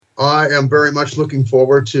I am very much looking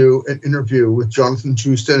forward to an interview with Jonathan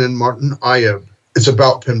Houston and Martin Ayeb. It's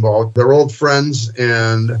about pinball. They're old friends,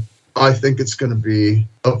 and I think it's going to be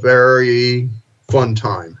a very fun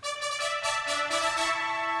time.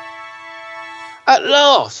 At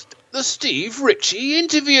last, the Steve Ritchie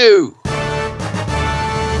interview.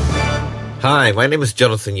 Hi, my name is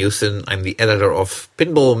Jonathan Houston. I'm the editor of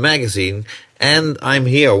Pinball Magazine, and I'm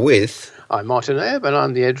here with... I'm Martin Ayeb, and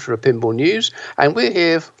I'm the editor of Pinball News, and we're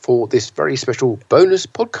here for this very special bonus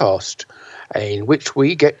podcast in which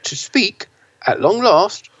we get to speak, at long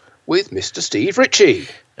last, with Mr. Steve Ritchie.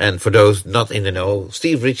 And for those not in the know,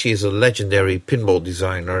 Steve Ritchie is a legendary pinball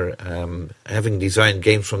designer, having designed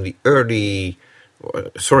games from the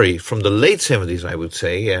late 70s, I would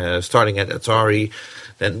say, starting at Atari,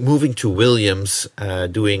 then moving to Williams,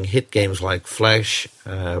 doing hit games like Flash,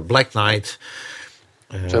 Black Knight,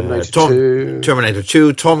 Terminator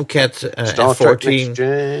 2, Tomcat, Star Trek F-14. Next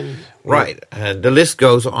Gen. Right, the list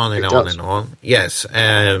goes on and It on does. and on. Yes,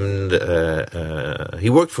 and he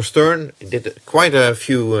worked for Stern. He did quite a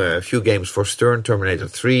few games for Stern. Terminator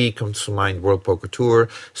 3 comes to mind, World Poker Tour,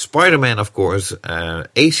 Spider-Man, of course,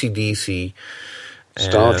 AC/DC,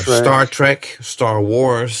 Star Trek, Star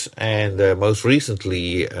Wars, and most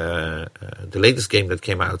recently, the latest game that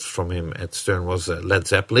came out from him at Stern was Led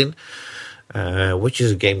Zeppelin. Which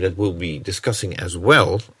is a game that we'll be discussing as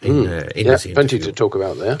well in this interview. Plenty to talk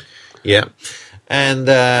about there. Yeah. And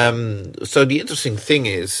so the interesting thing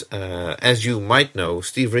is, as you might know,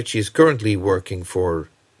 Steve Ritchie is currently working for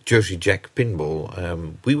Jersey Jack Pinball.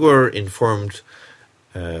 We were informed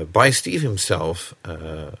by Steve himself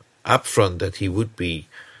up front that he would be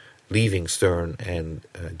leaving Stern and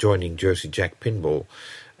joining Jersey Jack Pinball.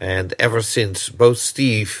 And ever since, both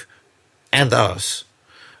Steve and us,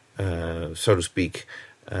 so to speak,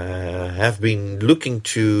 have been looking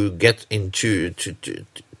to get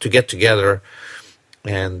get together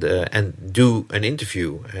and do an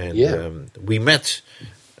interview. And we met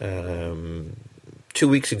 2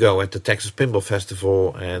 weeks ago at the Texas Pinball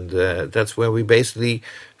Festival, and that's where we basically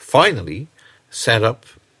finally set up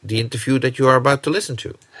the interview that you are about to listen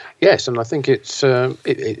to. Yes, and I think it's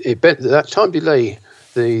that time delay,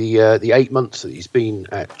 the 8 months that he's been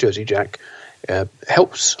at Jersey Jack,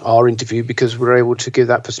 helps our interview because we're able to give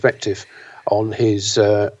that perspective on his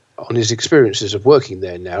experiences of working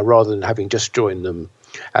there now, rather than having just joined them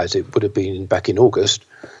as it would have been back in August.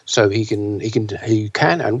 So he can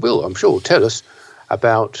and will, I'm sure, tell us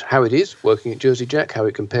about how it is working at Jersey Jack, how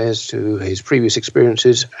it compares to his previous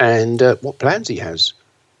experiences, and what plans he has.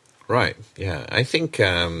 Right. Yeah, I think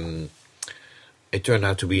it turned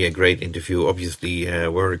out to be a great interview. Obviously,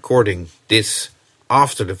 we're recording this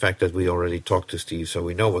after the fact that we already talked to Steve, so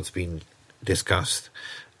we know what's been discussed.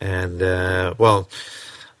 And, well,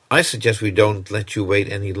 I suggest we don't let you wait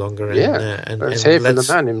any longer. And let's hear from the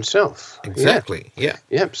man himself. Exactly, yeah.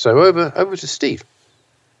 Yep, so over to Steve.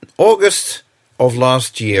 August of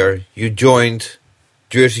last year, you joined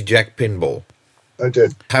Jersey Jack Pinball. I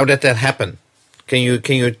did. How did that happen? Can you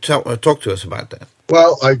talk to us about that?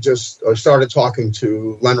 Well, I started talking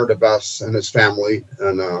to Leonard Abess and his family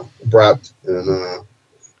and Brett, and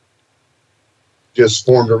just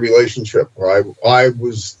formed a relationship where I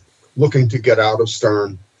was looking to get out of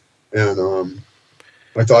Stern, and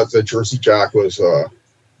I thought that Jersey Jack was a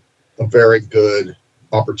very good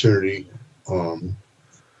opportunity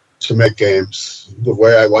to make games the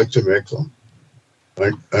way I like to make them.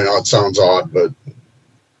 I know it sounds odd, but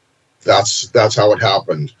that's how it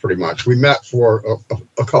happened, pretty much. We met for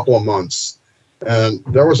a couple of months, and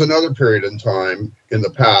there was another period in time in the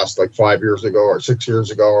past, like 5 years ago or 6 years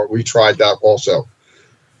ago, we tried that also.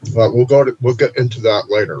 But we'll get into that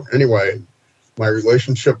later. Anyway, my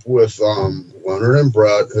relationship with Leonard and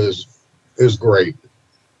Brett is great.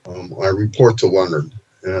 I report to Leonard,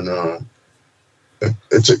 and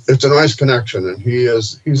it's a nice connection, and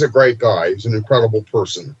he's a great guy. He's an incredible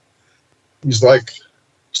person. He's like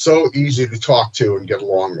so easy to talk to and get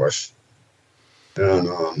along with,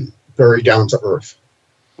 and very down to earth.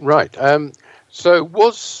 Right. So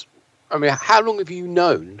how long have you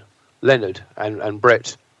known Leonard and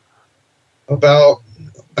Brett? I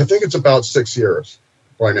think it's about 6 years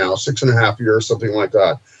by now, 6.5 years, something like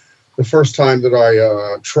that. The first time that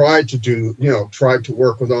I tried to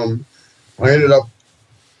work with them, I ended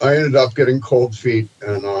up getting cold feet,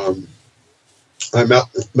 and I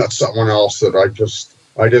met someone else that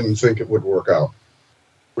I didn't think it would work out.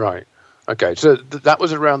 Right. Okay. So that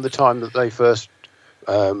was around the time that they first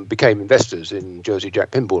became investors in Jersey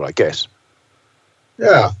Jack Pinball, I guess.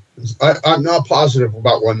 Yeah. I'm not positive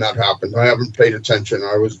about when that happened. I haven't paid attention.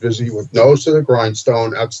 I was busy with Nose to the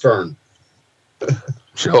Grindstone at Stern.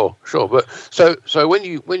 Sure. But so when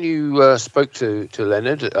you spoke to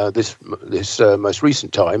Leonard this most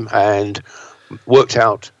recent time and worked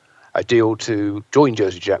out a deal to join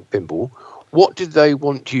Jersey Jack Pinball, what did they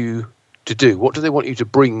want you to do? What do they want you to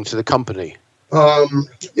bring to the company?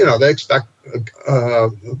 They expect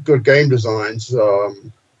good game designs.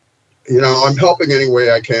 I'm helping any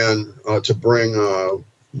way I can to bring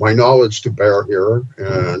my knowledge to bear here,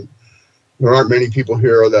 and there aren't many people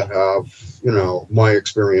here that have, my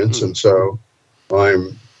experience, and so I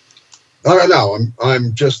don't know,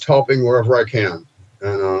 I'm just helping wherever I can,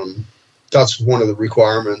 and that's one of the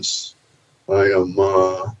requirements. I am,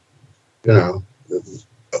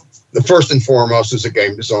 the first and foremost is a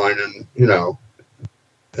game design,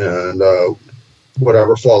 and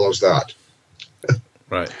whatever follows that.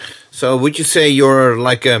 Right. So would you say you're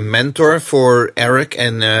like a mentor for Eric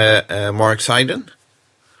and Mark Seiden?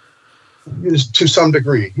 To some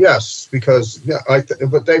degree, yes, because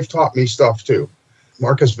but they've taught me stuff too.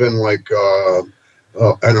 Mark has been like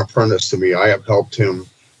an apprentice to me. I have helped him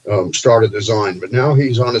start a design, but now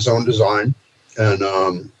he's on his own design,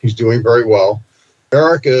 and he's doing very well.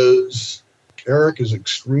 Eric is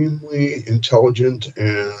extremely intelligent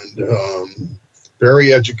and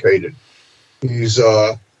very educated. He's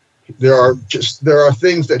there are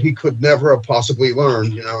things that he could never have possibly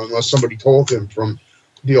learned, unless somebody told him from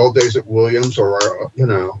the old days at Williams or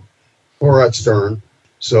at Stern.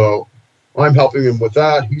 So I'm helping him with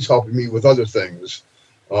that. He's helping me with other things,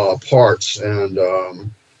 parts, and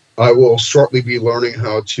I will shortly be learning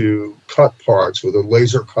how to cut parts with a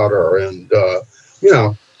laser cutter and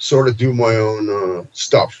sort of do my own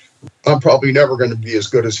stuff. I'm probably never going to be as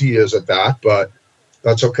good as he is at that, but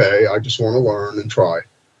that's okay. I just want to learn and try.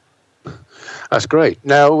 That's great.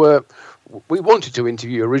 Now, we wanted to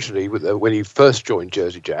interview you originally when you first joined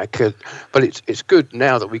Jersey Jack, but it's good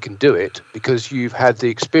now that we can do it because you've had the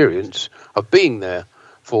experience of being there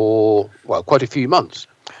for, quite a few months.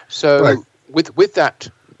 So right. With that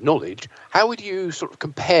knowledge, how would you sort of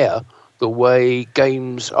compare the way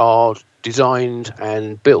games are designed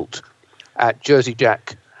and built at Jersey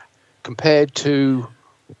Jack compared to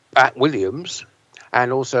at Williams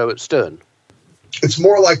and also at Stern? It's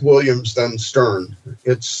more like Williams than Stern.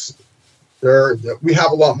 We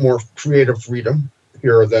have a lot more creative freedom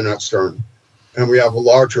here than at Stern, and we have a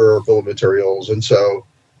larger bill of materials, and so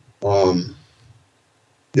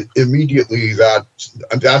immediately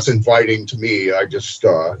that's inviting to me. I just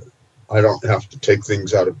I don't have to take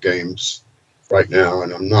things out of games right now,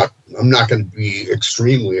 and I'm not going to be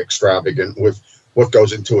extremely extravagant with what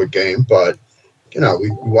goes into a game, but we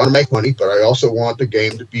want to make money, but I also want the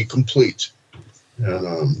game to be complete.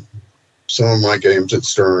 And some of my games at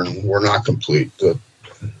Stern were not complete.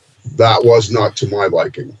 That was not to my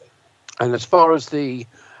liking. And as far as the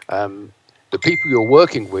people you're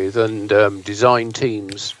working with and design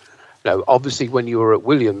teams, obviously when you were at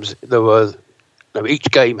Williams, there were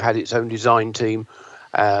each game had its own design team,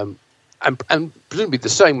 and presumably the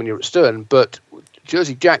same when you're at Stern. But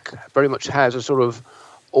Jersey Jack very much has a sort of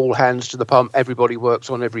all hands to the pump, everybody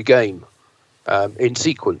works on every game. In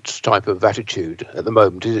sequence type of attitude at the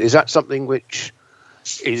moment. Is that something which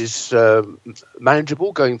is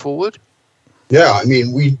manageable going forward? Yeah, I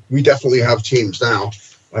mean, we definitely have teams now.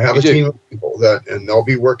 I have a team of people and they'll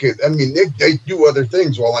be working. I mean, they do other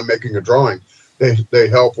things while I'm making a drawing. They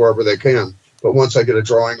help wherever they can. But once I get a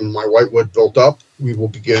drawing and my whitewood built up, we will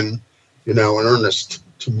begin, in earnest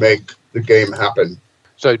to make the game happen.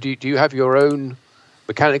 So do you have your own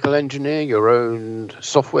mechanical engineer, your own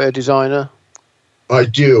software designer? I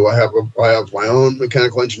do. I have my own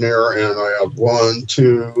mechanical engineer, and I have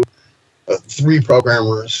 3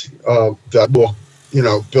 programmers that will,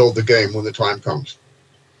 build the game when the time comes.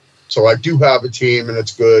 So I do have a team, and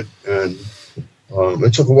it's good. And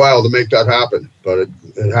it took a while to make that happen, but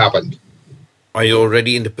it happened. Are you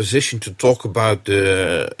already in the position to talk about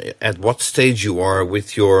at what stage you are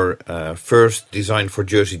with your first design for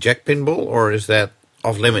Jersey Jack Pinball, or is that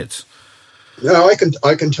off limits? No,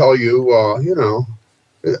 I can tell you.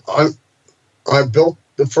 I built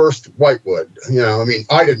the first whitewood. I mean,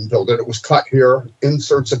 I didn't build it. It was cut here.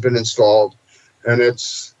 Inserts have been installed, and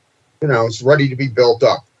it's ready to be built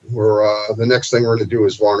up. The next thing we're going to do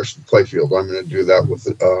is varnish the playfield. I'm going to do that with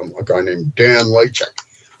a guy named Dan Lachek.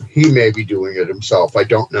 He may be doing it himself. I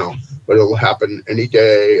don't know, but it'll happen any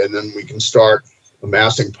day, and then we can start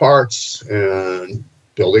amassing parts and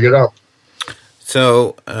building it up.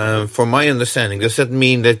 So, from my understanding, does that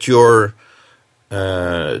mean that you're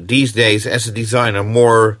these days as a designer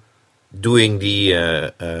more doing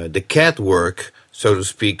the CAD work, so to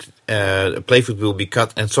speak? A playfield will be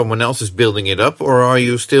cut and someone else is building it up, or are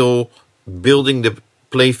you still building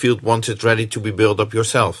playfield once it's ready to be built up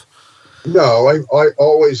yourself? No, I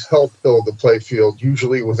always help build the playfield,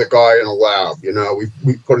 usually with a guy in a lab.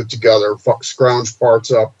 We put it together, scrounge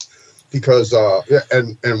parts up, because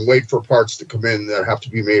and wait for parts to come in that have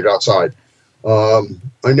to be made outside. I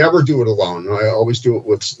never do it alone. I always do it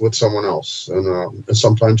with someone else, and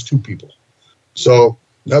sometimes two people. So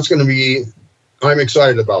that's going to be. I'm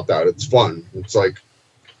excited about that. It's fun. It's like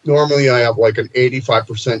normally I have like an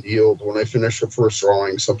 85% yield when I finish the first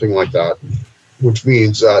drawing, something like that, which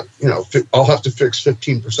means that I'll have to fix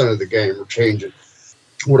 15% of the game or change it.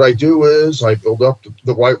 What I do is I build up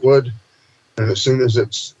the whitewood. And as soon as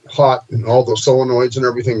it's hot and all the solenoids and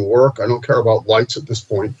everything work, I don't care about lights at this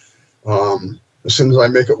point. As soon as I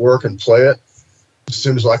make it work and play it, as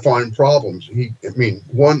soon as I find problems,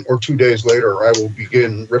 1 or 2 days later, I will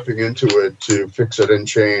begin ripping into it to fix it and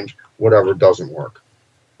change whatever doesn't work.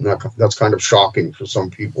 And that's kind of shocking for some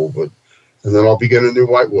people, and then I'll begin a new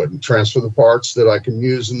whitewood and transfer the parts that I can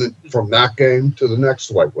use from that game to the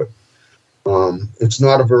next whitewood. It's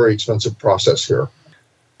not a very expensive process here.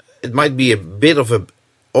 It might be a bit of an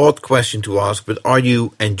odd question to ask, but are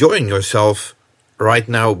you enjoying yourself right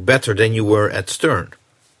now better than you were at Stern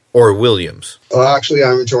or Williams? Actually,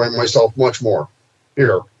 I'm enjoying myself much more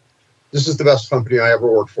here. This is the best company I ever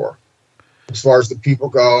worked for. As far as the people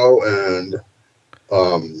go, and,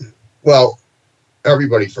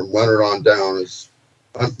 everybody from Leonard on down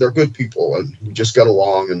they're good people, and we just get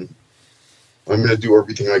along, and I'm going to do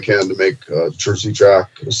everything I can to make Jersey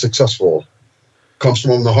Jack successful. Comes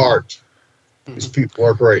from the heart. These people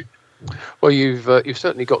are great. Well, you've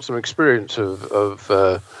certainly got some experience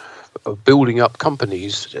of building up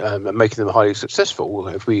companies and making them highly successful.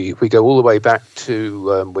 If we go all the way back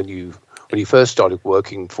to when you first started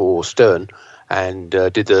working for Stern and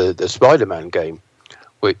did the Spider-Man game,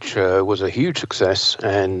 which was a huge success,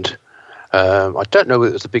 and I don't know if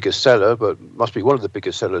it was the biggest seller, but must be one of the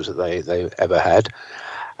biggest sellers that they ever had.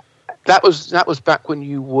 That was back when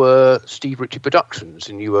you were Steve Ritchie Productions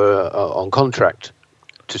and you were on contract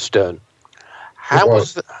to Stern. How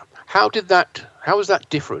was that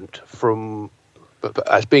different from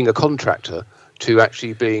as being a contractor to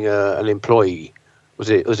actually being an employee? Was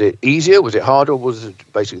it easier? Was it harder? Or was it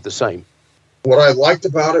basically the same? What I liked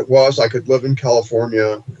about it was I could live in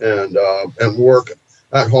California and work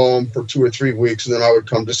at home for 2 or 3 weeks, and then I would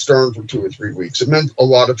come to Stern for 2 or 3 weeks. It meant a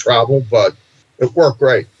lot of travel, but it worked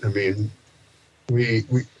great. I mean,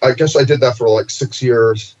 I guess I did that for like 6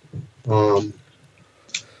 years. And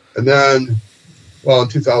then, in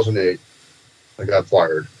 2008, I got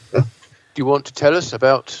fired. Do you want to tell us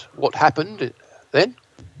about what happened then?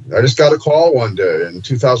 I just got a call one day in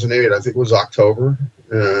 2008, I think it was October,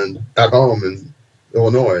 and at home in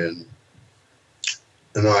Illinois.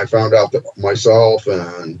 And I found out that myself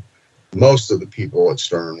and most of the people at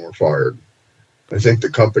Stern were fired. I think the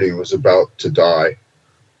company was about to die.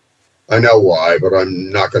 I know why, but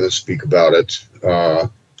I'm not going to speak about it.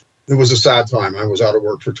 It was a sad time. I was out of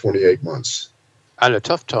work for 28 months. And a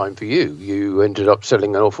tough time for you. You ended up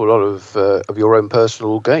selling an awful lot of your own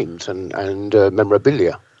personal games and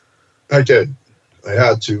memorabilia. I did. I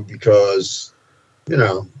had to because,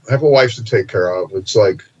 I have a wife to take care of. It's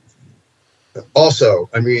like, also,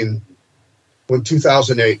 I mean, when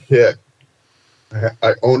 2008 hit,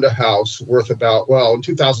 I owned a house worth about, in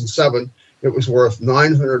 2007, it was worth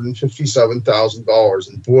 $957,000.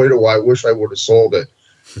 And boy, do I wish I would have sold it.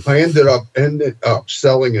 I ended up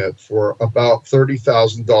selling it for about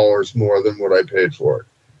 $30,000 more than what I paid for it.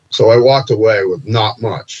 So I walked away with not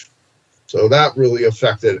much. So that really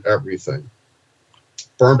affected everything.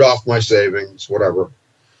 Burned off my savings, whatever.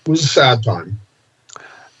 It was a sad time.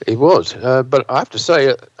 It was, but I have to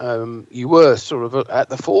say, you were sort of at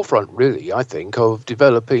the forefront, really, I think, of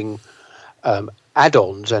developing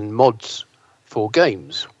add-ons and mods for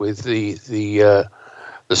games with the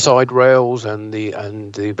side rails and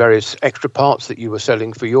the various extra parts that you were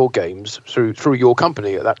selling for your games through your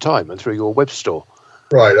company at that time and through your web store.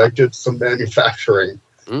 Right, I did some manufacturing,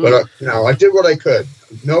 but I did what I could.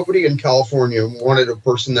 Nobody in California wanted a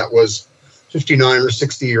person that was 59 or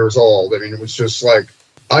 60 years old. I mean, it was just like,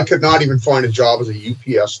 I could not even find a job as a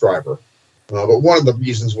UPS driver. But one of the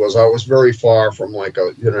reasons was I was very far from like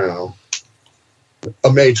a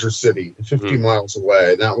major city, 50 miles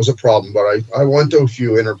away. And that was a problem. But I went to a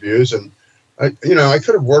few interviews, and I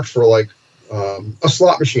could have worked for like a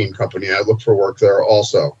slot machine company. I looked for work there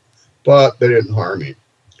also, but they didn't hire me.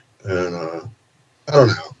 And I don't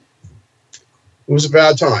know. It was a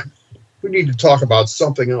bad time. We need to talk about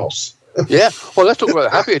something else. Yeah, well, let's talk about the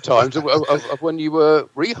happier times of when you were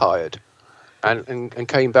rehired and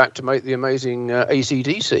came back to make the amazing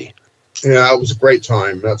AC/DC. Yeah, it was a great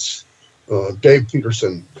time. That's Dave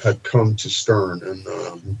Peterson had come to Stern,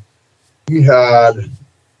 and he had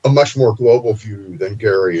a much more global view than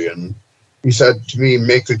Gary. And he said to me,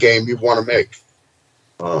 "Make the game you want to make."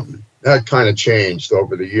 That kind of changed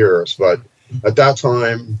over the years, but at that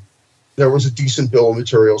time, there was a decent bill of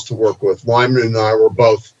materials to work with. Wyman and I were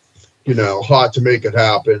both, hot to make it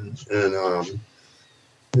happen, and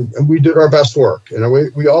we did our best work. And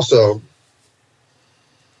we also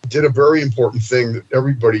did a very important thing that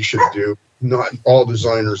everybody should do. Not all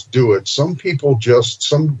designers do it. Some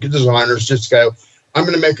designers just go, "I'm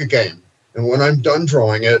going to make a game, and when I'm done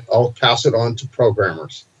drawing it, I'll pass it on to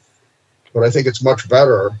programmers." But I think it's much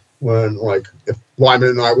better when, if Lyman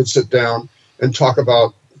and I would sit down and talk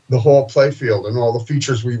about the whole playfield and all the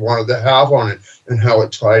features we wanted to have on it and how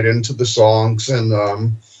it tied into the songs and,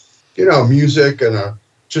 music and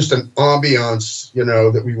just an ambiance,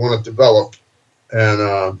 that we want to develop.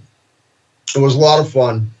 And it was a lot of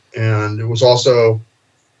fun. And it was also,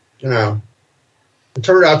 it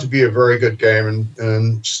turned out to be a very good game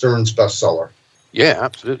and Stern's bestseller. Yeah,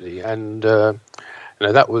 absolutely. And,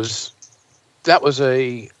 that was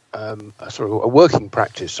a sort of a working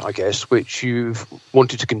practice, I guess, which you've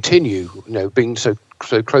wanted to continue, being so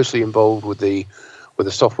closely involved with the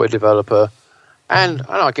software developer and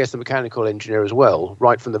I guess the mechanical engineer as well,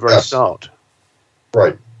 right from the very start.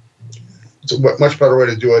 Right. It's a much better way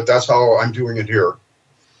to do it. That's how I'm doing it here.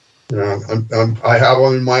 I have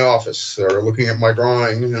one in my office. They're looking at my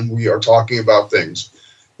drawing, and we are talking about things,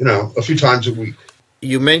 a few times a week.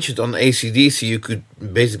 You mentioned on AC/DC you could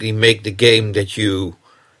basically make the game that you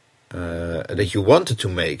wanted to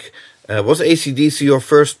make. Was AC/DC your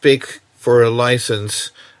first pick for a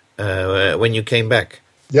license when you came back?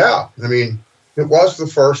 Yeah, I mean, it was the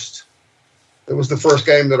first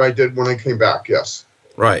game that I did when I came back. Yes.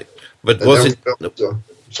 Right, but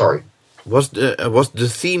sorry. Was the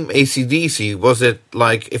theme AC/DC? Was it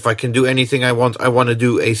like, if I can do anything I want to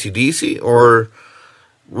do AC/DC, or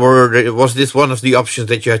was this one of the options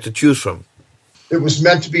that you had to choose from? It was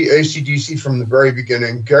meant to be AC/DC from the very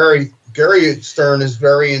beginning. Gary Stern is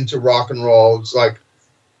very into rock and roll. It's like,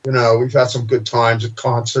 we've had some good times at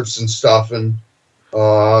concerts and stuff, and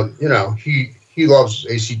he loves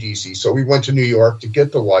AC/DC. So we went to New York to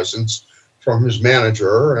get the license from his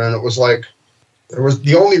manager, and it was like,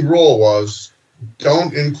 the only rule was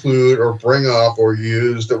don't include or bring up or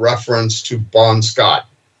use the reference to Bon Scott,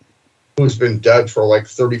 who's been dead for like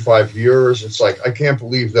 35 years. It's like, I can't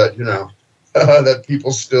believe that, that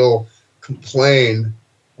people still complain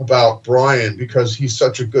about Brian, because he's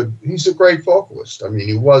a great vocalist. I mean,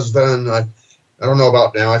 he was then. I don't know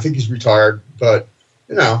about now. I think he's retired, but,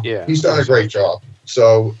 he's done a great job.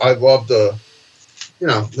 So I love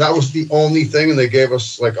that was the only thing, and they gave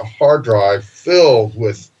us like a hard drive filled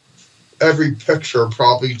with every picture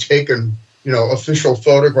probably taken, official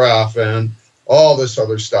photograph and all this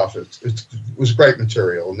other stuff. It was great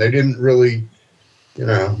material, and they didn't really,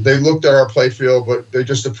 they looked at our playfield, but they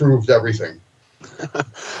just approved everything.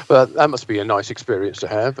 Well, that must be a nice experience to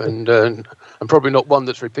have, and probably not one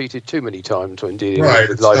that's repeated too many times when dealing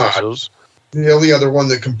with licenses. The only other one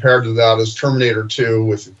that compared to that is Terminator 2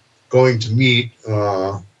 with going to meet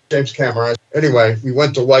James Cameron. Anyway, we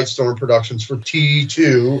went to Lightstorm Productions for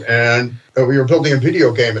T2, and we were building a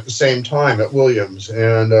video game at the same time at Williams.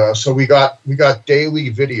 And so we got daily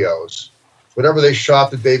videos. Whatever they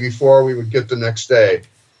shot the day before, we would get the next day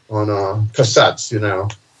on cassettes,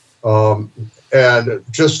 and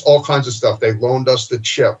just all kinds of stuff. They loaned us the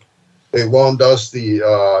chip. They loaned us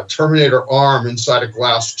the Terminator arm inside a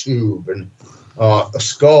glass tube and the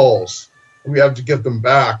skulls. We had to give them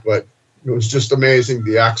back, but it was just amazing,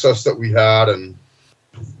 the access that we had.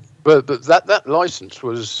 But that license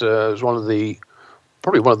was probably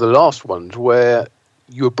one of the last ones where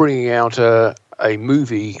you were bringing out a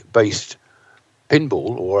movie-based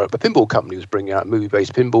pinball, or a pinball company was bringing out a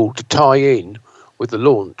movie-based pinball to tie in with the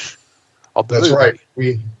launch of the movie. That's right.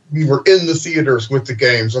 We were in the theaters with the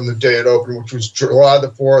games on the day it opened, which was July the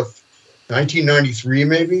 4th, 1993,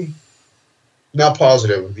 maybe? Not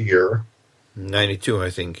positive of the year. 92, I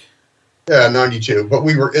think. Yeah, 92. But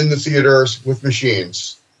we were in the theaters with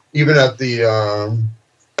machines, even at the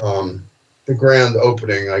grand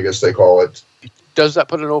opening, I guess they call it. Does that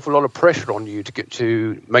put an awful lot of pressure on you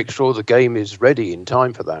to make sure the game is ready in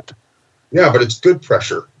time for that? Yeah, but it's good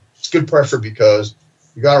pressure. It's good pressure because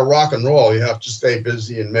you got to rock and roll. You have to stay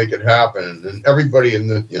busy and make it happen. And everybody on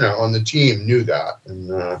the team knew that,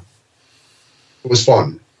 and it was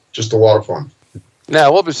fun. Just a lot of fun.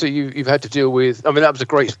 Now, obviously, you've had to deal with. I mean, that was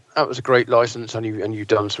a great license, and you've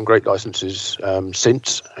done some great licenses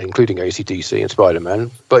since, including AC/DC and Spider-Man.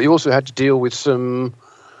 But you also had to deal with some,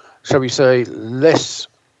 shall we say, less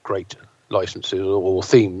great licenses or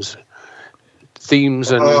themes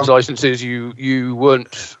and licenses you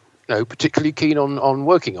weren't particularly keen on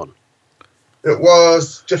working on. It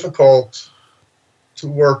was difficult to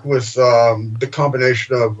work with the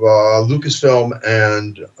combination of Lucasfilm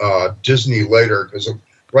and Disney later, because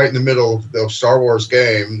right in the middle of the Star Wars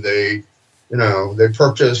game, they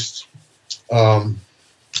purchased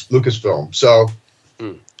Lucasfilm. So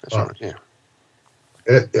that's right. Yeah.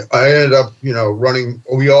 I ended up, running.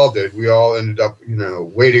 We all did. We all ended up,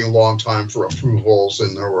 waiting a long time for approvals,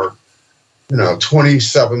 and there were,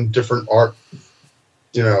 27 different art,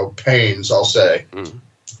 panes. I'll say,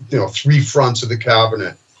 3 fronts of the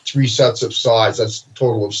cabinet, 3 sets of sides. That's a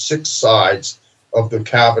total of 6 sides of the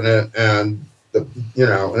cabinet, and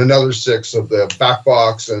another 6 of the back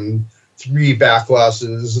box, and 3 back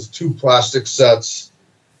glasses, 2 plastic sets,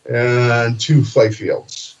 and 2 play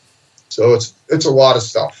fields. So it's a lot of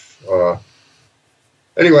stuff.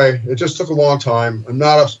 Anyway, it just took a long time. I'm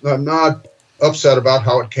not upset about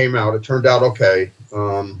how it came out. It turned out okay.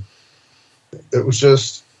 It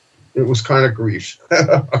was kind of grief,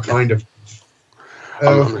 a kind of.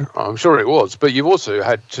 I'm sure it was, but you've also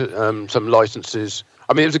had some licenses.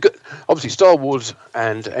 I mean, it was obviously Star Wars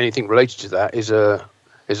and anything related to that is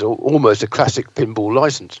almost a classic pinball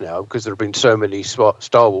license now, because there have been so many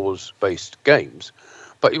Star Wars based games.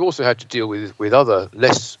 But you've also had to deal with other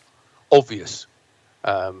less obvious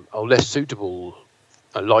or less suitable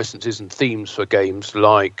licenses and themes for games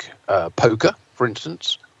like poker, for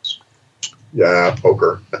instance. Yeah,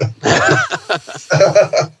 poker.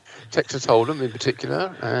 Texas Hold'em in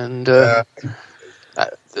particular, and that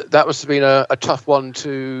must have been a tough one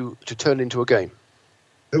to turn into a game.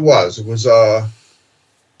 It was.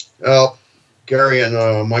 Gary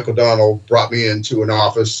and Michael Donald brought me into an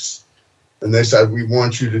office, and they said, "We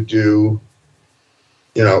want you to do,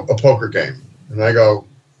 a poker game." And I go,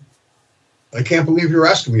 "I can't believe you're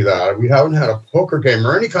asking me that. We haven't had a poker game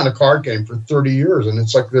or any kind of card game for 30 years. And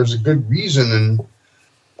it's like, there's a good reason. And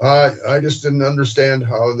I just didn't understand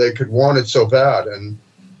how they could want it so bad.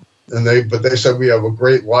 But they said, "We have a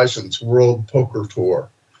great license, World Poker Tour."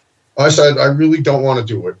 I said, "I really don't want to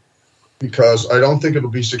do it because I don't think it'll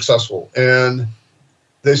be successful." And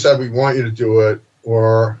they said, "We want you to do it,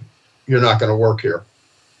 or you're not going to work here."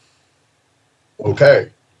 Okay.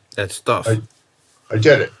 That's tough. I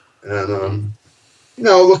did it. And,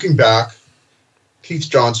 looking back, Keith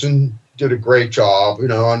Johnson did a great job,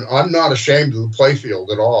 and I'm not ashamed of the playfield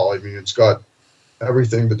at all. I mean, it's got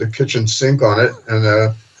everything but the kitchen sink on it,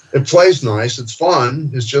 and it plays nice. It's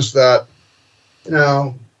fun. It's just that,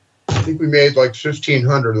 I think we made like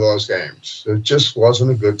 1,500 of those games. It just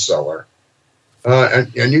wasn't a good seller.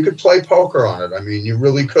 And you could play poker on it. I mean, you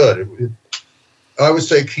really could. I would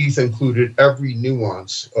say Keith included every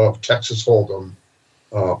nuance of Texas Hold'em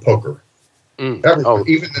poker. Even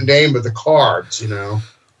the name of the cards,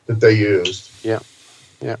 that they used. Yeah.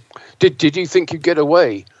 Did you think you'd get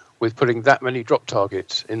away with putting that many drop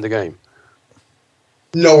targets in the game?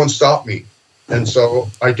 No one stopped me, and so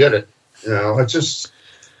I did it.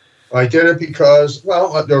 I did it because,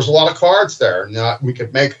 there was a lot of cards there, and we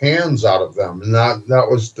could make hands out of them, and that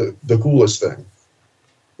was the coolest thing.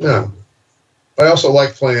 Yeah. I also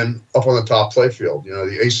like playing up on the top playfield,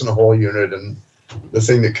 the ace in the hole unit and the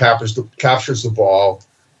thing that captures the ball.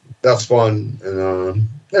 That's fun. And,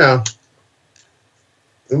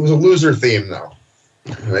 it was a loser theme, though.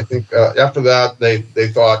 And I think after that, they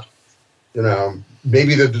thought,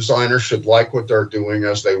 maybe the designer should like what they're doing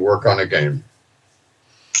as they work on a game.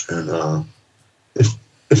 And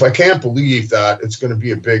if I can't believe that it's going to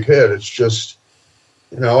be a big hit, it's just,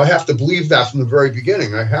 I have to believe that from the very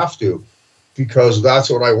beginning. I have to, because that's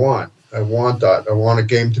what I want. I want that. I want a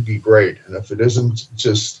game to be great. And if it isn't,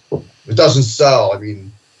 it doesn't sell. I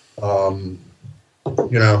mean, I'm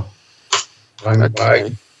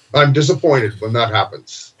disappointed when that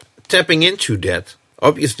happens. Tapping into that,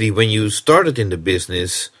 obviously, when you started in the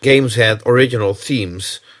business, games had original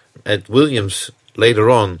themes. At Williams, later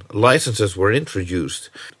on, licenses were introduced.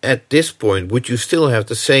 At this point, would you still have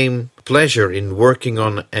the same pleasure in working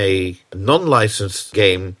on a non-licensed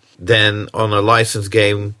game than on a licensed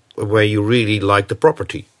game where you really like the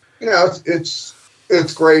property?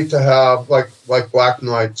 It's great to have like Black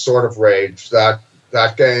Knight, Sword of Rage. That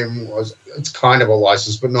game it's kind of a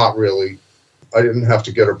license, but not really. I didn't have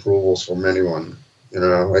to get approvals from anyone.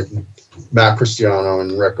 Like Matt Cristiano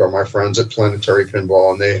and Rick are my friends at Planetary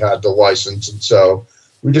Pinball, and they had the license, and so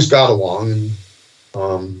we just got along. And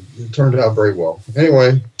It turned out very well.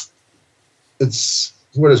 Anyway,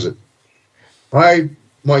 what is it? I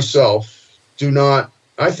myself do not.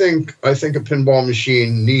 I think a pinball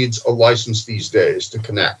machine needs a license these days to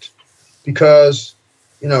connect, because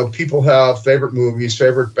people have favorite movies,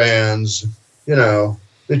 favorite bands.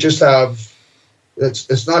 They just have.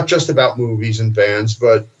 It's not just about movies and bands,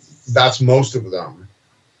 but that's most of them.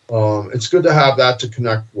 It's good to have that to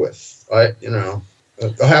connect with. I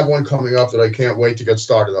have one coming up that I can't wait to get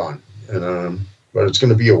started on, but it's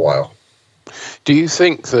going to be a while. Do you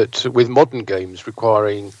think that with modern games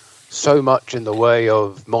requiring so much in the way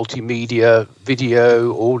of multimedia,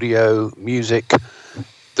 video, audio, music,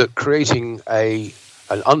 that creating an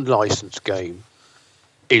unlicensed game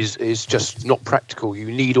is just not practical?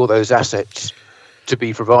 You need all those assets to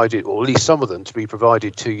be provided, or at least some of them to be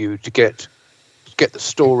provided to you, to get the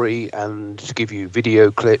story and to give you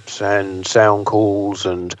video clips and sound calls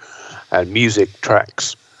and music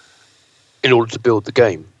tracks in order to build the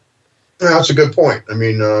game. Yeah, that's a good point. I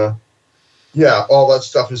mean, all that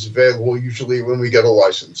stuff is available usually when we get a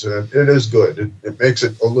license, and it is good. It makes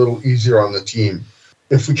it a little easier on the team.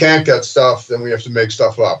 If we can't get stuff, then we have to make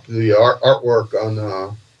stuff up. The artwork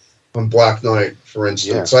on Black Knight, for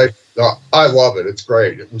instance, I love it. It's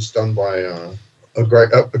great. It was done by a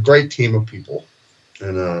great team of people,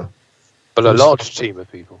 but a large team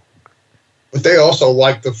of people. But they also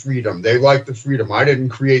like the freedom. They like the freedom. I didn't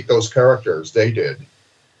create those characters. They did.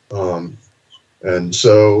 And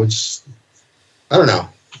so I don't know.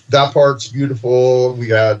 That part's beautiful. We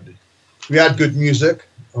had good music.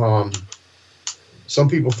 Some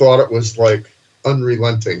people thought it was like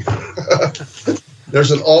unrelenting.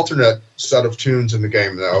 There's an alternate set of tunes in the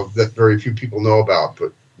game, though, that very few people know about,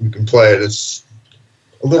 but you can play it. It's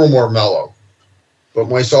a little more mellow. But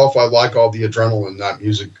myself, I like all the adrenaline that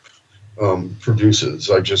music produces.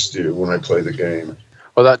 I just do when I play the game.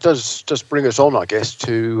 Well, that does just bring us on, I guess,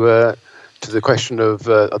 to the question of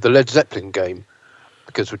the Led Zeppelin game,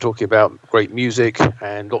 because we're talking about great music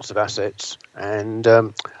and lots of assets, and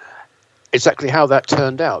exactly how that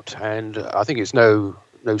turned out. And I think it's no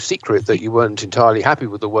secret that you weren't entirely happy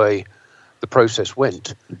with the way the process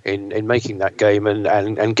went in making that game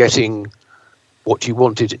and getting what you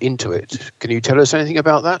wanted into it. Can you tell us anything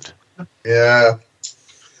about that? Yeah,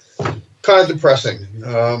 kind of depressing.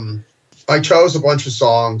 I chose a bunch of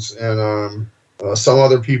songs, and some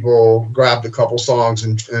other people grabbed a couple songs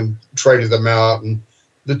and traded them out. And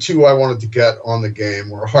the two I wanted to get on the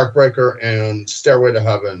game were Heartbreaker and Stairway to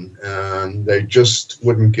Heaven, and they just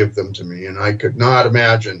wouldn't give them to me. And I could not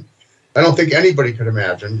imagine. I don't think anybody could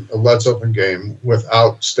imagine a Led Zeppelin game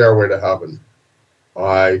without Stairway to Heaven.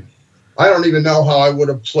 I don't even know how I would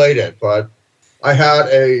have played it, but I had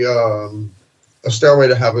a Stairway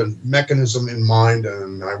to Heaven mechanism in mind,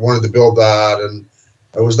 and I wanted to build that, and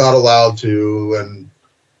I was not allowed to, and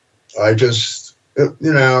I just,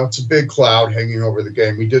 it's a big cloud hanging over the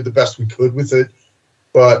game. We did the best we could with it,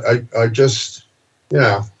 but I just,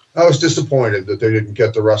 I was disappointed that they didn't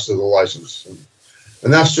get the rest of the license,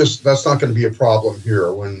 and that's not going to be a problem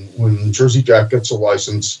here. When Jersey Jack gets a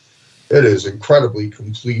license, it is incredibly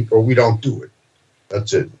complete, or we don't do it.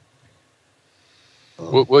 That's it.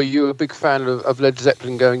 Were you a big fan of Led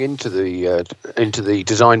Zeppelin going into the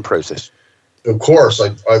design process? Of course,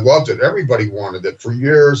 I loved it. Everybody wanted it for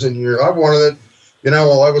years and years. I wanted it,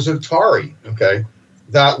 while I was at Atari, okay,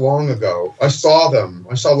 that long ago. I saw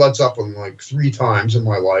Led Zeppelin like 3 times in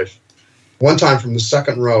my life. One time from the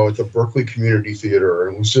second row at the Berkeley Community Theater.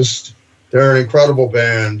 It was just, they're an incredible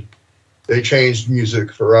band. They changed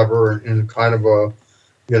music forever in kind of a,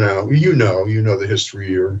 you know the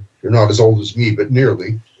history. You're not as old as me, but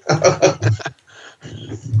nearly.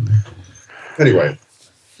 Anyway,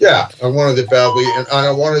 yeah, I wanted it badly, and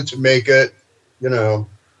I wanted to make it, the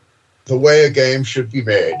way a game should be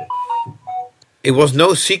made. It was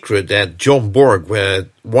no secret that John Borg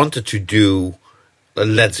wanted to do a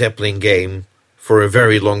Led Zeppelin game for a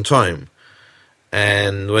very long time.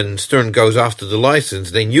 And when Stern goes after the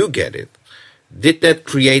license, then you get it. Did that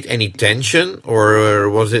create any tension, or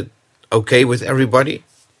was it okay with everybody?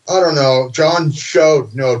 I don't know. John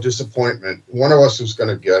showed no disappointment. One of us was going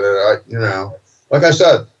to get it. Like I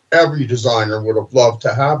said, every designer would have loved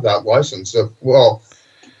to have that license.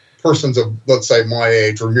 Persons of, let's say, my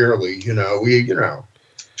age or nearly,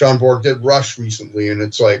 John Borg did Rush recently, and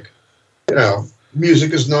it's like,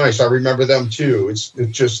 music is nice. I remember them too. It's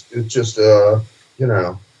just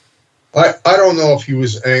I don't know if he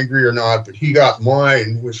was angry or not, but he got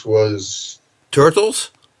mine, which was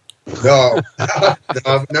Turtles. No, no,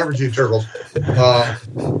 I've never seen turtles.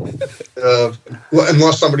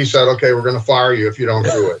 Unless somebody said, "Okay, we're going to fire you if you don't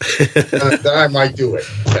do it," then I might do it.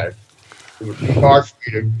 Okay, it would be hard for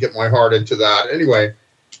me to get my heart into that. Anyway,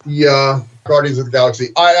 the Guardians of the Galaxy.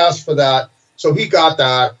 I asked for that, so he got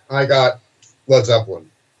that. I got Led Zeppelin.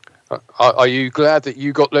 Are you glad that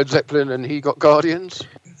you got Led Zeppelin and he got Guardians?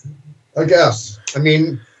 I guess. I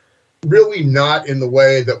mean, really not in the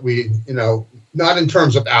way that we, not in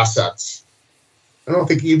terms of assets. I don't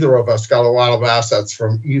think either of us got a lot of assets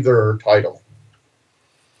from either title.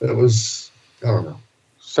 It was, I don't know.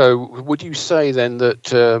 So would you say then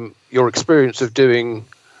that your experience of doing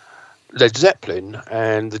Led Zeppelin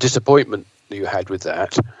and the disappointment that you had with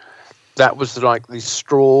that was like the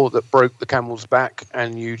straw that broke the camel's back,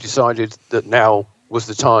 and you decided that now was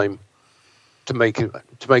the time to make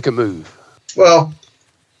a move? Well,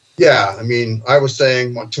 yeah. I mean, I was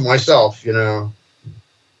saying to myself, no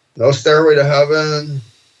Stairway to Heaven,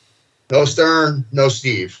 no Stern, no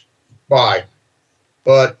Steve. Bye.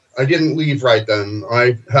 But I didn't leave right then.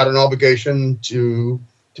 I had an obligation to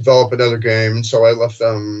develop another game, so I left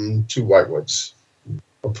them 2 Whitewoods,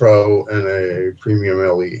 a Pro and a Premium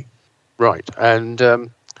LE. Right. And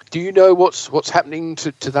do you know what's happening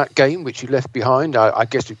to that game which you left behind? I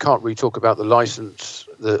guess you can't really talk about the license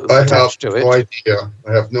attached to it. No idea.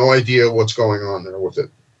 I have no idea what's going on there with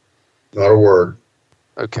it. Not a word.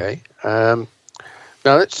 Okay. Now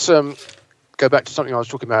let's go back to something I was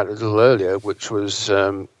talking about a little earlier, which was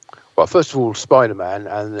first of all, Spider-Man,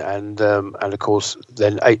 and of course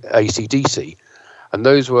then AC/DC, and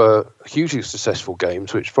those were hugely successful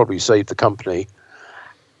games, which probably saved the company.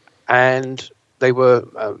 And they were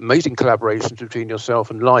amazing collaborations between yourself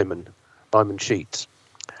and Lyman Sheets.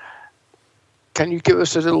 Can you give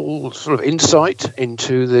us a little sort of insight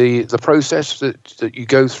into the process that you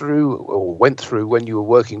go through or went through when you were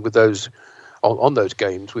working with those on those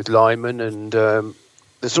games with Lyman, and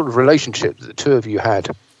the sort of relationship that the two of you had?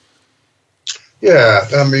 Yeah,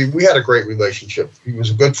 I mean, we had a great relationship. He was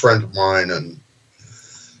a good friend of mine, and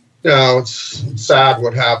it's sad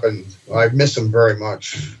what happened. I miss him very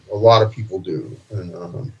much. A lot of people do,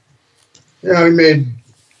 and he made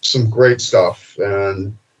some great stuff.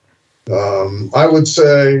 And I would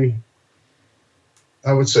say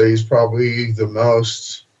he's probably the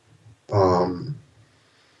most.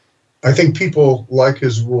 I think people like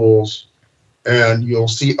his rules, and you'll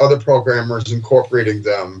see other programmers incorporating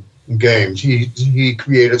them in games. He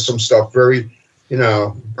created some stuff very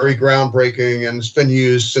groundbreaking, and it's been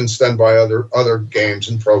used since then by other games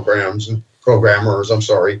and programs and programmers. I'm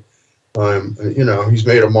sorry. He's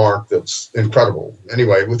made a mark that's incredible.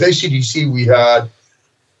 Anyway, with AC/DC, we had,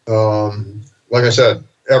 like I said,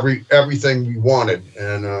 everything we wanted,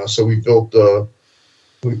 and so we built the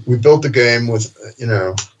game with,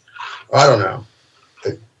 I don't know,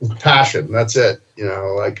 with passion. That's it.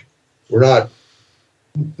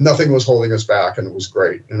 Nothing was holding us back, and it was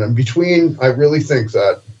great. And in between, I really think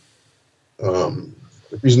that the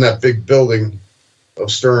reason that big building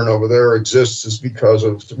of Stern over there exists is because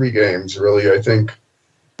of 3 games. Really, I think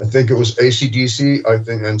it was AC/DC,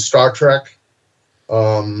 and Star Trek,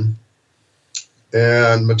 and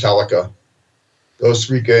Metallica. Those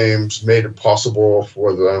 3 games made it possible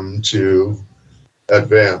for them to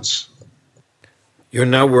advance. You're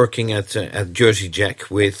now working at Jersey Jack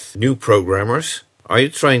with new programmers. Are you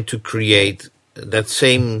trying to create that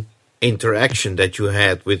same interaction that you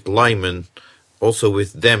had with Lyman, also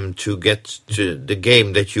with them, to get to the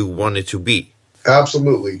game that you want it to be?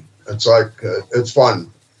 Absolutely. It's it's fun.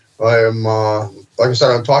 I am, like I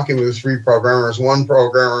said, I'm talking with 3 programmers. One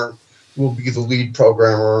programmer will be the lead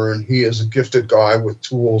programmer, and he is a gifted guy with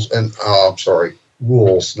tools and,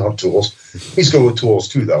 rules, not tools. He's good with tools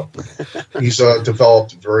too, though. He's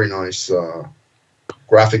developed a very nice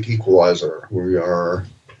graphic equalizer.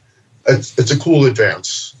 It's a cool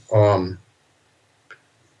advance.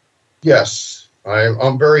 Yes,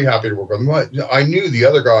 I'm very happy to work with him. I knew the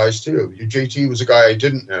other guys too. JT was a guy I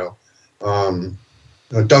didn't know.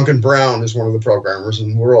 Duncan Brown is one of the programmers,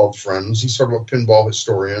 and we're all friends. He's sort of a pinball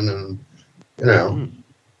historian, and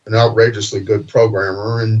an outrageously good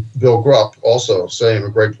programmer. And Bill Grupp, also a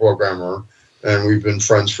great programmer, and we've been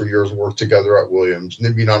friends for years. Worked together at Williams,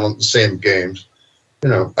 maybe not on the same games.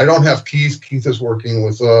 I don't have Keith. Keith is working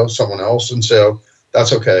with someone else, and so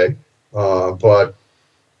that's okay. But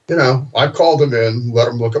I called him in, let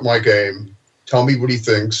him look at my game, tell me what he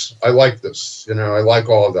thinks. I like this. I like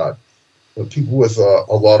all of that. But people with a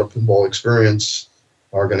lot of pinball experience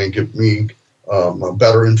are going to give me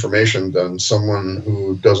better information than someone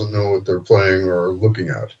who doesn't know what they're playing or looking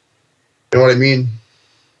at. You know what I mean?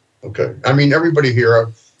 Okay. I mean, everybody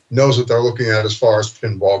here, knows what they're looking at as far as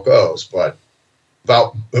pinball goes, but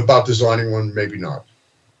about designing one, maybe not.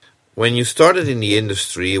 When you started in the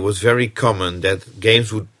industry, it was very common that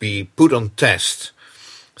games would be put on test.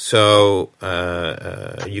 So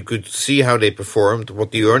you could see how they performed,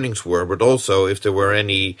 what the earnings were, but also if there were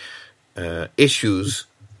any issues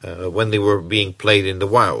when they were being played in the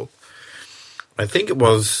wild. I think it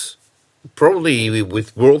was probably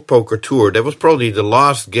with World Poker Tour, that was probably the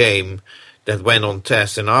last game that went on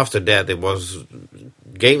test, and after that it was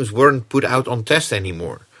games weren't put out on test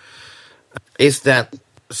anymore. Is that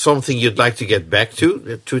something you'd like to get back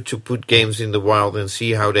to put games in the wild and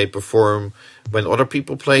see how they perform when other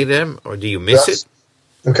people play them, or do you miss it?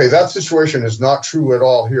 Okay, that situation is not true at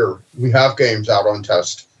all here. We have games out on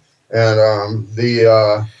test, and they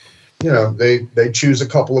choose a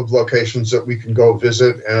couple of locations that we can go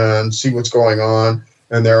visit and see what's going on,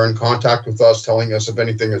 and they're in contact with us, telling us if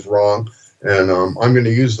anything is wrong, and I'm going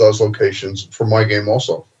to use those locations for my game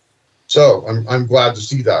also. So I'm glad to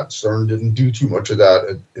see that. Stern didn't do too much of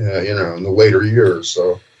that, in the later years.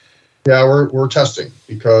 So yeah, we're testing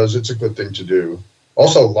because it's a good thing to do.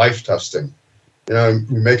 Also, life testing.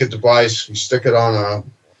 We make a device, we stick it on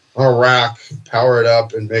a rack, power it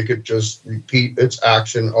up, and make it just repeat its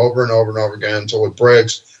action over and over and over again until it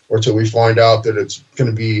breaks, or until we find out that it's going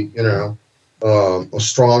to be, a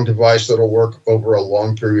strong device that'll work over a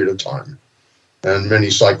long period of time and many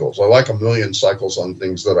cycles. I like 1 million cycles on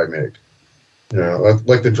things that I make.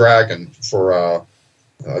 Like the Dragon for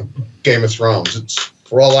Game of Thrones. It's,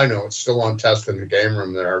 for all I know, it's still on test in the game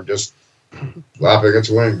room there, just flapping its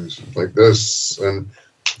wings like this, and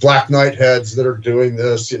Black Knight heads that are doing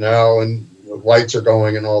this, and the lights are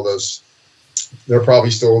going and all this. They're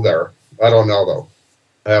probably still there. I don't know, though.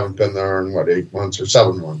 I haven't been there in, 8 months or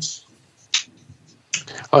 7 months.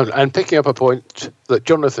 And picking up a point that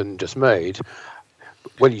Jonathan just made,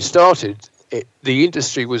 when you started, the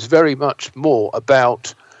industry was very much more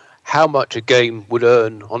about how much a game would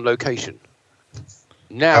earn on location.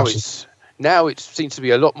 Now it seems to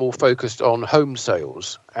be a lot more focused on home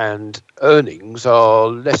sales, and earnings are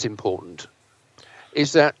less important.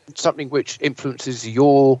 Is that something which influences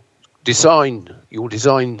your design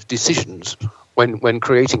decisions when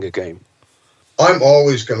creating a game? I'm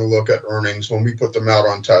always going to look at earnings when we put them out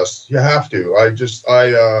on test. You have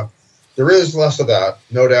to. There is less of that,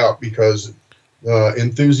 no doubt, because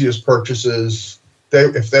enthusiast purchases,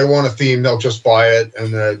 if they want a theme, they'll just buy it,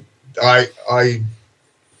 and I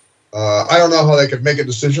don't know how they could make a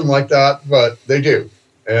decision like that, but they do.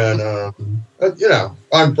 And,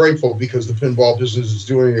 I'm grateful because the pinball business is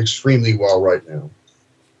doing extremely well right now.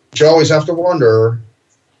 But you always have to wonder,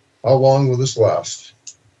 how long will this last?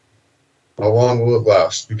 How long will it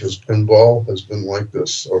last? Because pinball has been like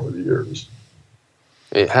this over the years.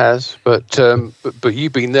 It has, but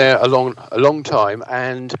you've been there a long time,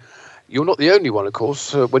 and you're not the only one, of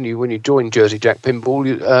course. When you joined Jersey Jack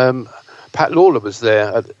Pinball, Pat Lawler was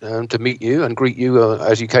there to meet you and greet you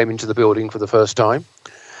as you came into the building for the first time.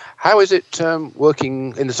 How is it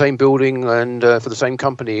working in the same building and for the same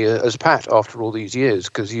company as Pat after all these years?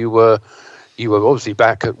 Because you were obviously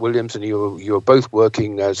back at Williams, and you were both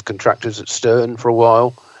working as contractors at Stern for a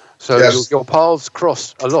while. So yes, your paths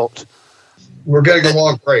cross a lot. We're getting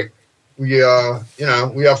along great. We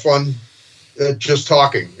have fun just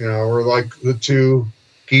talking. We're like the two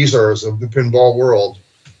geezers of the pinball world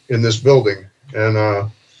in this building, and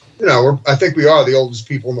I think we are the oldest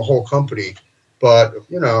people in the whole company, but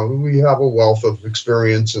we have a wealth of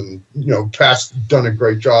experience, and Pat's done a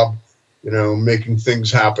great job making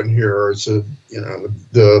things happen here. It's the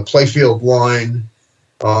playfield line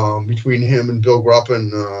between him and Bill Grupp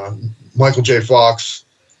and Michael J. Fox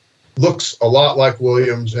looks a lot like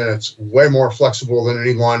Williams, and it's way more flexible than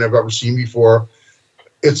any line I've ever seen before.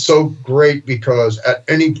 It's so great because at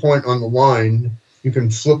any point on the line, you can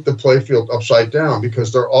flip the playfield upside down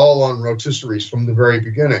because they're all on rotisseries from the very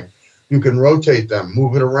beginning. You can rotate them,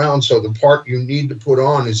 move it around so the part you need to put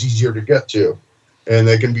on is easier to get to. And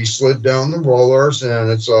they can be slid down the rollers, and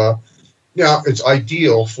it's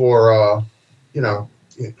ideal for,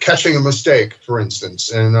 catching a mistake, for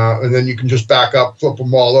instance. And then you can just back up, flip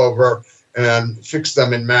them all over, and fix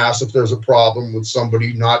them in mass if there's a problem with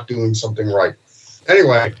somebody not doing something right.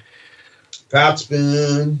 Anyway, Pat's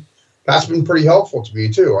been pretty helpful to me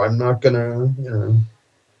too. I'm not gonna,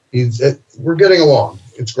 we're getting along.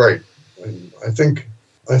 It's great. I think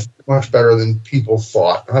much better than people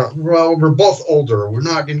thought. Well, we're both older. We're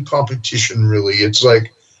not in competition really. It's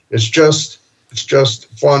just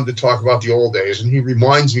fun to talk about the old days, and he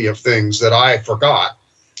reminds me of things that I forgot,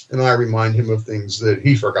 and I remind him of things that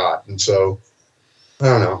he forgot. And so, I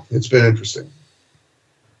don't know. It's been interesting.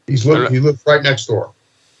 He lives right next door,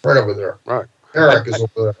 right over there. Right. Eric is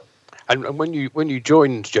over there. And when you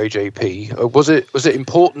joined JJP, was it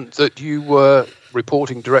important that you were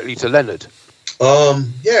reporting directly to Leonard?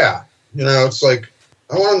 Yeah. It's like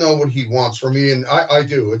I want to know what he wants from me, and I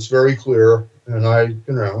do. It's very clear, and I'm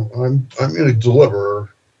going to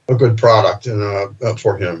deliver a good product and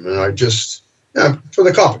for him, and I just for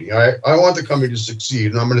the company. I want the company to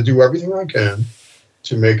succeed, and I'm going to do everything I can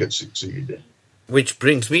to make it succeed. Which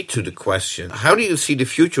brings me to the question: how do you see the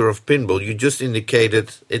future of pinball? You just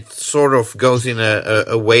indicated it sort of goes in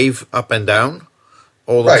a wave up and down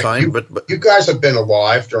all the time. But you guys have been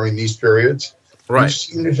alive during these periods. Right. You've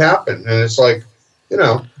seen it happen, and it's like,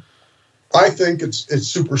 I think it's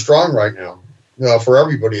super strong right now for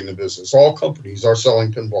everybody in the business. All companies are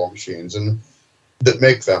selling pinball machines and that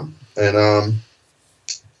make them, and I'm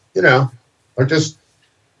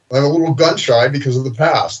a little gun shy because of the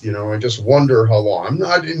past. I just wonder how long. I'm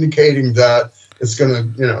not indicating that it's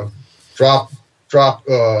going to, drop.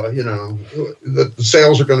 The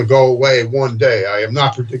sales are going to go away one day. I am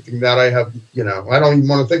not predicting that. I don't even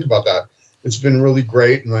want to think about that. It's been really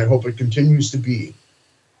great, and I hope it continues to be.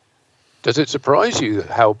 Does it surprise you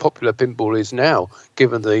how popular pinball is now,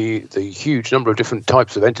 given the huge number of different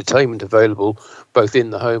types of entertainment available, both in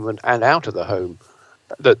the home and out of the home?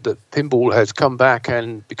 That pinball has come back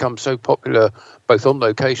and become so popular both on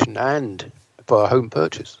location and for home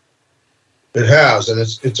purchase. It has, and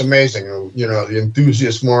it's amazing. The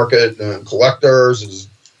enthusiast market and collectors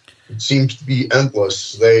it seems to be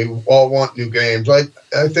endless. They all want new games. I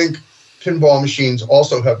think pinball machines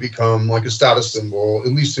also have become like a status symbol,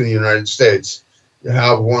 at least in the United States. You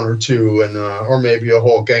have one or two, and or maybe a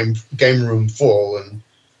whole game room full, and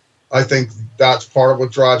I think that's part of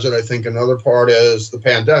what drives it. I think another part is the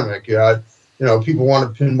pandemic. People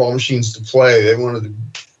wanted pinball machines to play. They wanted to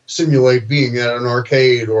simulate being at an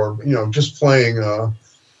arcade or, just playing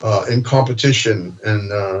in competition.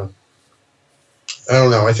 And I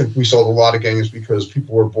don't know. I think we sold a lot of games because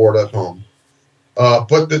people were bored at home.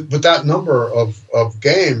 But that number of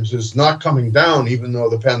games is not coming down, even though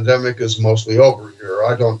the pandemic is mostly over here.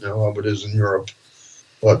 I don't know how it is in Europe.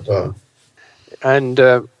 But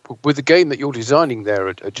with the game that you're designing there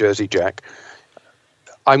at Jersey Jack,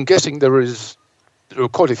 I'm guessing there are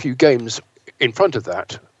quite a few games in front of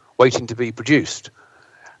that waiting to be produced.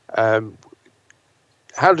 How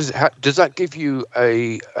does that give you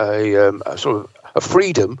a sort of a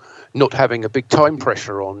freedom, not having a big time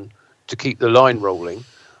pressure on to keep the line rolling?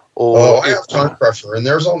 I have time pressure, and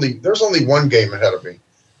there's only one game ahead of me,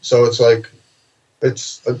 so it's like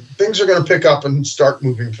things are going to pick up and start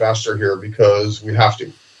moving faster here because we have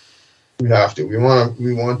to. We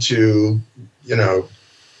want to,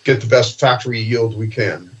 get the best factory yield we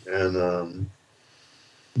can, and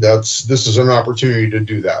this is an opportunity to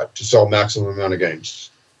do that, to sell maximum amount of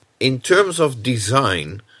games. In terms of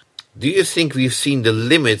design, do you think we've seen the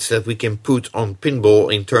limits that we can put on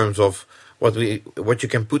pinball in terms of what you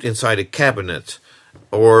can put inside a cabinet,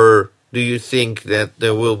 or do you think that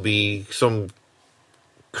there will be some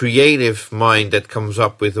creative mind that comes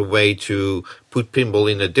up with a way to put pinball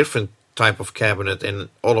in a different type of cabinet, and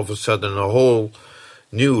all of a sudden a whole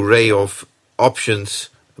new array of options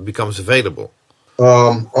becomes available?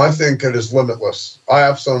 I think it is limitless. I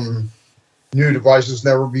have some new devices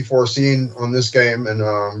never before seen on this game, and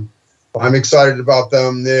I'm excited about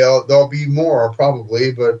them. There'll be more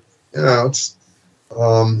probably, but it's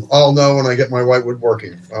I'll know when I get my whitewood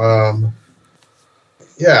working. I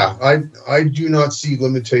do not see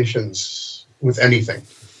limitations with anything,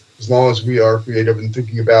 as long as we are creative and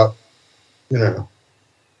thinking about,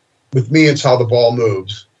 with me, it's how the ball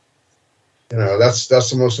moves. That's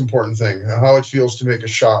the most important thing, how it feels to make a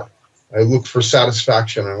shot. I look for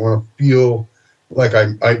satisfaction. I want to feel like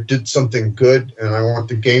I did something good, and I want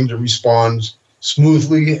the game to respond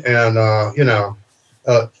smoothly, and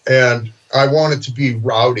and I want it to be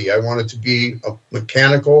rowdy. I want it to be a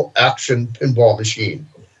mechanical action pinball machine.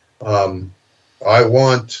 I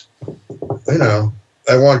want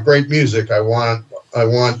great music. I want a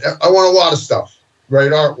lot of stuff,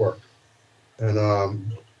 great artwork, and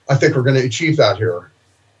I think we're going to achieve that here.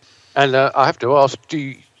 And I have to ask, do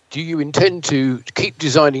you intend to keep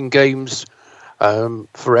designing games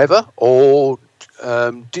forever, or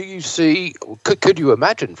do you see? Could you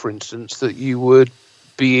imagine, for instance, that you would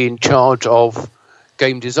be in charge of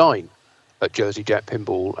game design at Jersey Jack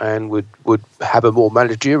Pinball and would have a more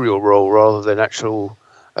managerial role rather than actual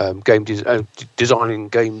game designing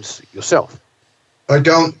games yourself? I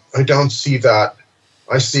don't see that.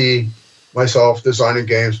 I see myself designing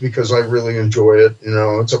games because I really enjoy it.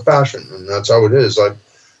 It's a passion, and that's how it is.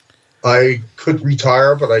 I could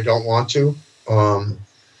retire, but I don't want to.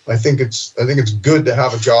 I think it's good to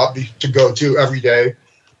have a job to go to every day.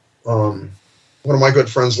 One of my good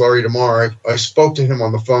friends, Larry DeMar, I spoke to him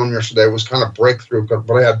on the phone yesterday. It was kind of breakthrough,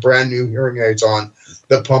 but I had brand new hearing aids on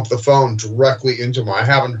that pumped the phone directly into I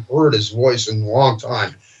haven't heard his voice in a long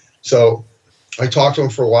time. So I talked to him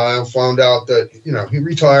for a while, found out that, he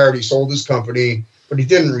retired, he sold his company, but he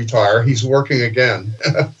didn't retire. He's working again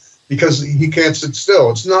because he can't sit still.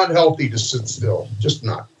 It's not healthy to sit still, just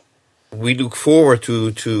not. We look forward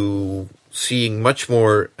to seeing much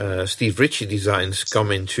more Steve Ritchie designs come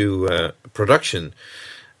into production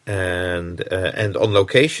and on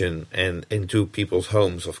location and into people's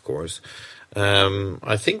homes, of course.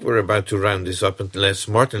 I think we're about to round this up unless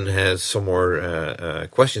Martin has some more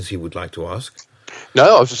questions he would like to ask.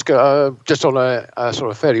 No, I was just just on a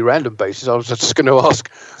sort of fairly random basis. I was just going to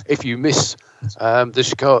ask if you miss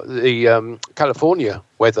the California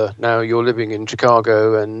weather. Now you're living in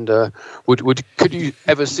Chicago, and could you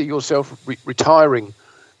ever see yourself retiring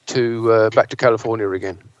to back to California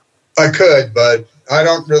again? I could, but I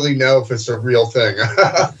don't really know if it's a real thing.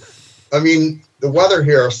 I mean, the weather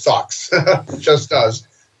here sucks. It just does.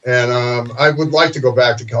 And I would like to go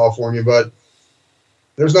back to California, but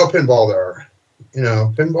there's no pinball there.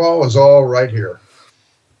 Pinball is all right here.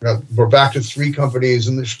 We're back to 3 companies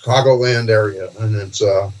in the Chicagoland area, and it's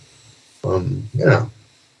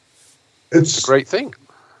it's a great thing.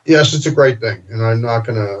 Yes, it's a great thing, and I'm not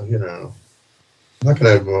gonna, I don't want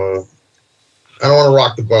to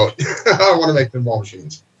rock the boat. I want to make pinball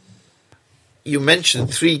machines. You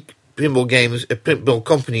mentioned 3 pinball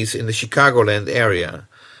companies in the Chicagoland area.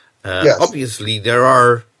 Yes. Obviously, there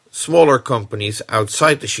are smaller companies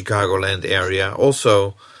outside the Chicagoland area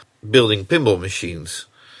also building pinball machines.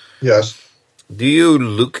 Yes. Do you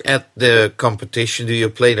look at the competition? Do you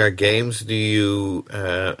play their games? Do you?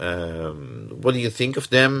 What do you think of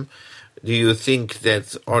them? Do you think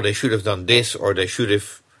that, or they should have done this, or they should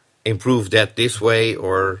have improved that this way,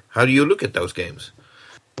 or how do you look at those games?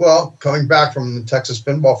 Well, coming back from the Texas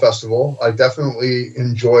Pinball Festival, I definitely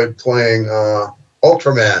enjoyed playing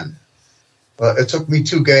Ultraman. It took me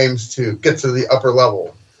 2 games to get to the upper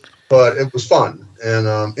level, but it was fun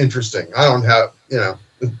and interesting.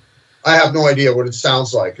 I have no idea what it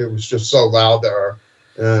sounds like. It was just so loud there,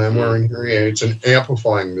 and I'm wearing hearing aids and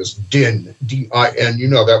amplifying this din, D-I-N. You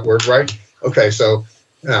know that word, right? Okay, so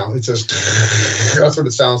it's just that's what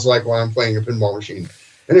it sounds like when I'm playing a pinball machine.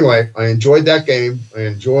 Anyway, I enjoyed that game. I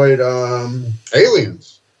enjoyed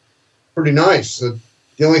Aliens. Pretty nice.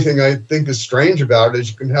 The only thing I think is strange about it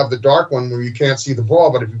is you can have the dark one where you can't see the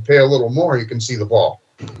ball, but if you pay a little more, you can see the ball.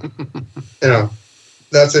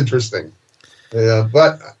 That's interesting.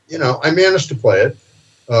 But I managed to play it,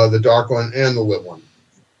 the dark one and the lit one,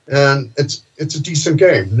 and it's a decent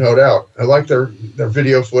game, no doubt. I like their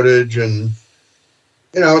video footage, and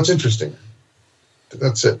it's interesting.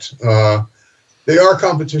 That's it. They are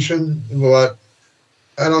competition, but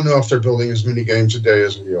I don't know if they're building as many games a day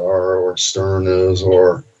as we are, or Stern is,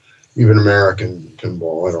 or even American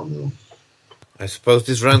Pinball. I don't know. I suppose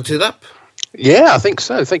this rounds it up. Yeah, I think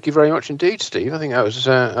so. Thank you very much indeed, Steve. I think that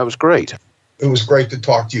was great. It was great to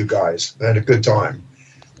talk to you guys. I had a good time.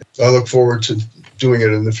 I look forward to doing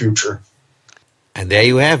it in the future. And there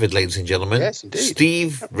you have it, ladies and gentlemen. Yes, indeed.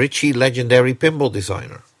 Steve Ritchie, legendary pinball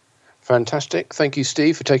designer. Fantastic. Thank you,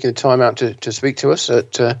 Steve, for taking the time out to speak to us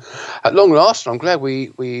at long last. I'm glad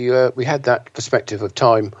we had that perspective of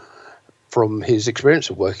time from his experience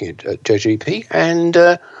of working at JGP, and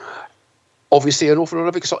obviously an awful lot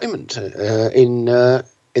of excitement in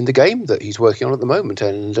the game that he's working on at the moment,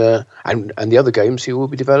 and the other games he will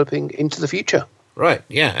be developing into the future. Right.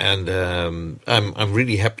 Yeah, and I'm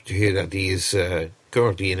really happy to hear that he is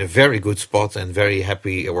currently in a very good spot and very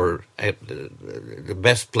happy, or at the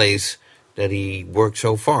best place that he worked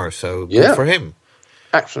so far. So good for him.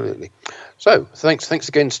 Absolutely. So thanks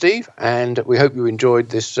again, Steve, and we hope you enjoyed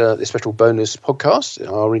this special bonus podcast,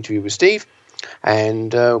 our interview with Steve.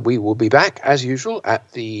 And we will be back as usual at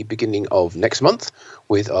the beginning of next month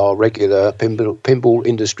with our regular pinball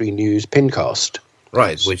industry news pincast.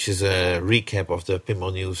 Right, which is a recap of the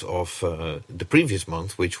pinball news of the previous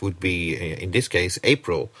month, which would be, in this case,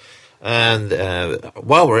 April. And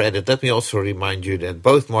while we're at it, let me also remind you that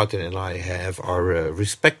both Martin and I have our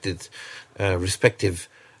respective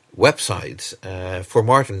websites. For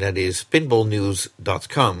Martin, that is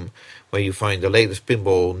pinballnews.com, where you find the latest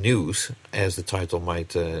pinball news, as the title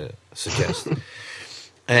might suggest.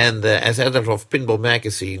 And as editor of Pinball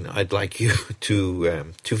Magazine, I'd like you to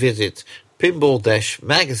visit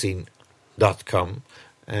pinball-magazine.com,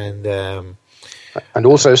 and And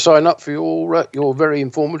also sign up for your very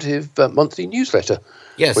informative monthly newsletter.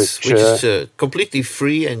 Yes, which is completely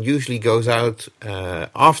free and usually goes out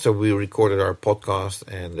after we recorded our podcast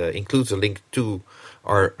and includes a link to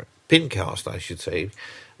our Pincast, I should say.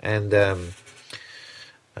 And,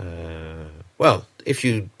 well, if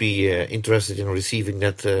you'd be interested in receiving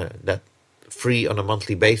that free on a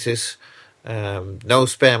monthly basis, no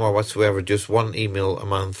spam or whatsoever, just one email a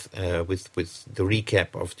month with the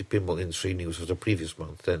recap of the pinball industry news of the previous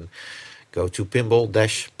month, then go to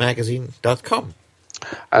pinball-magazine.com.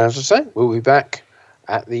 And as I say, we'll be back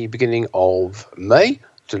at the beginning of May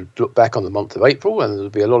to look back on the month of April, and there'll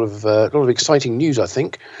be a lot of exciting news, I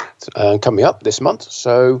think, coming up this month.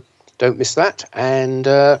 So don't miss that. And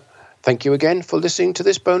thank you again for listening to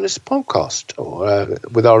this bonus podcast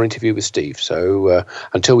with our interview with Steve. So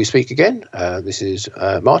until we speak again, this is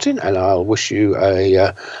Martin, and I'll wish you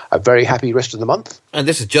a very happy rest of the month. And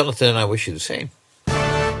this is Jonathan, and I wish you the same.